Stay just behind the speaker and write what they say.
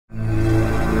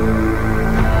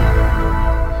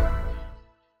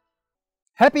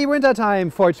Happy wintertime,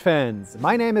 Forge fans!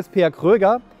 My name is Peer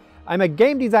Kröger. I'm a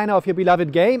game designer of your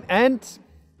beloved game, and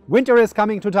winter is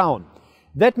coming to town.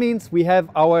 That means we have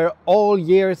our all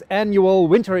year's annual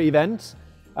winter event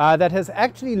that has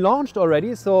actually launched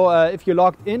already. So if you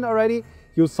logged in already,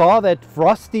 you saw that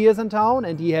Frosty is in town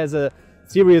and he has a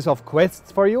series of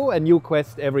quests for you, a new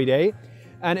quest every day.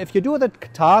 And if you do the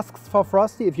tasks for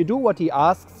Frosty, if you do what he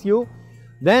asks you,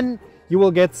 then you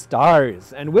will get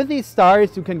stars. And with these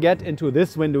stars you can get into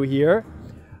this window here,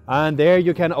 and there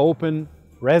you can open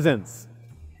presents.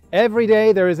 Every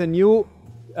day there is a new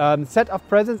set of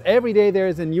presents. Every day there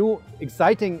is a new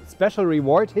exciting special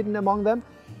reward hidden among them,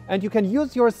 and you can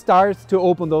use your stars to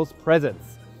open those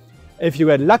presents. If you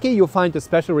get lucky, you find a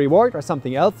special reward or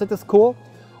something else that is cool,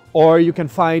 or you can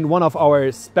find one of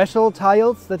our special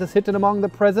tiles that is hidden among the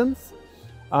presents.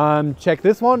 Check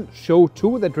this one, show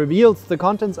 2, that reveals the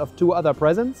contents of 2 other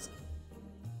presents.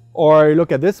 Or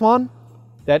look at this one,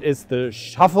 that is the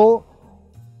shuffle.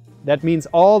 That means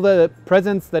all the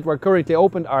presents that were currently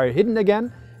opened are hidden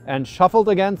again and shuffled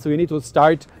again, so you need to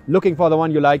start looking for the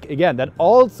one you like again. That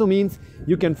also means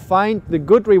you can find the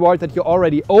good reward that you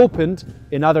already opened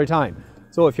another time.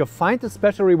 So if you find the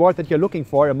special reward that you're looking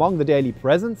for among the daily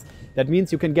presents, that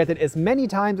means you can get it as many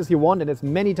times as you want and as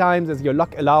many times as your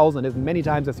luck allows and as many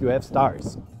times as you have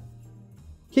stars.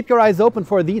 Keep your eyes open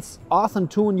for these awesome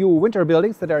 2 new winter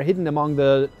buildings that are hidden among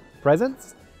the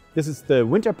presents. This is the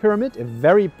Winter Pyramid, a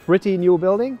very pretty new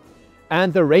building,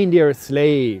 and the Reindeer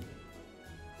Sleigh.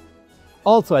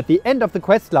 Also, at the end of the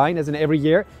quest line, as in every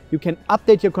year, you can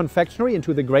update your confectionery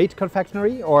into the Great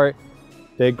Confectionery, or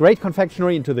the Great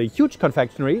Confectionery into the Huge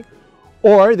Confectionery,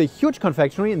 or the Huge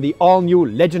Confectionery in the all-new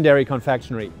Legendary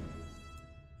Confectionery.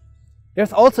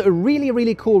 There's also a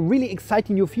really cool, really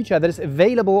exciting new feature that is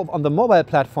available on the mobile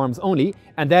platforms only,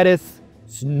 and that is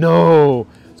snow.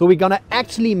 So we're gonna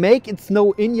actually make it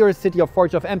snow in your city of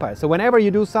Forge of Empires. So whenever you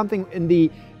do something in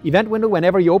the event window,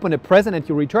 whenever you open a present and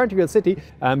you return to your city,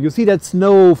 you see that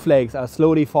snowflakes are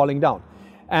slowly falling down.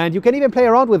 And you can even play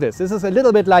around with this. This is a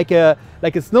little bit like a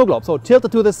snow globe. So tilt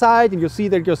it to the side and you see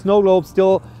that your snow globes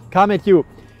still come at you.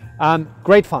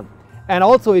 Great fun. And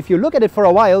also, if you look at it for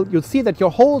a while, you'll see that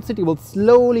your whole city will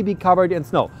slowly be covered in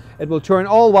snow. It will turn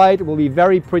all white, it will be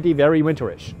very pretty, very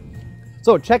winterish.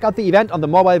 So check out the event on the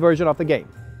mobile version of the game.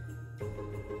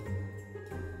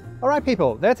 Alright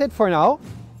people, that's it for now.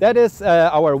 That is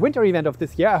our winter event of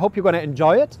this year. I hope you're going to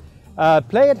enjoy it.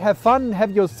 Play it, have fun,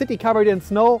 have your city covered in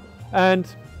snow, and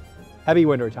happy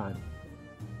winter time.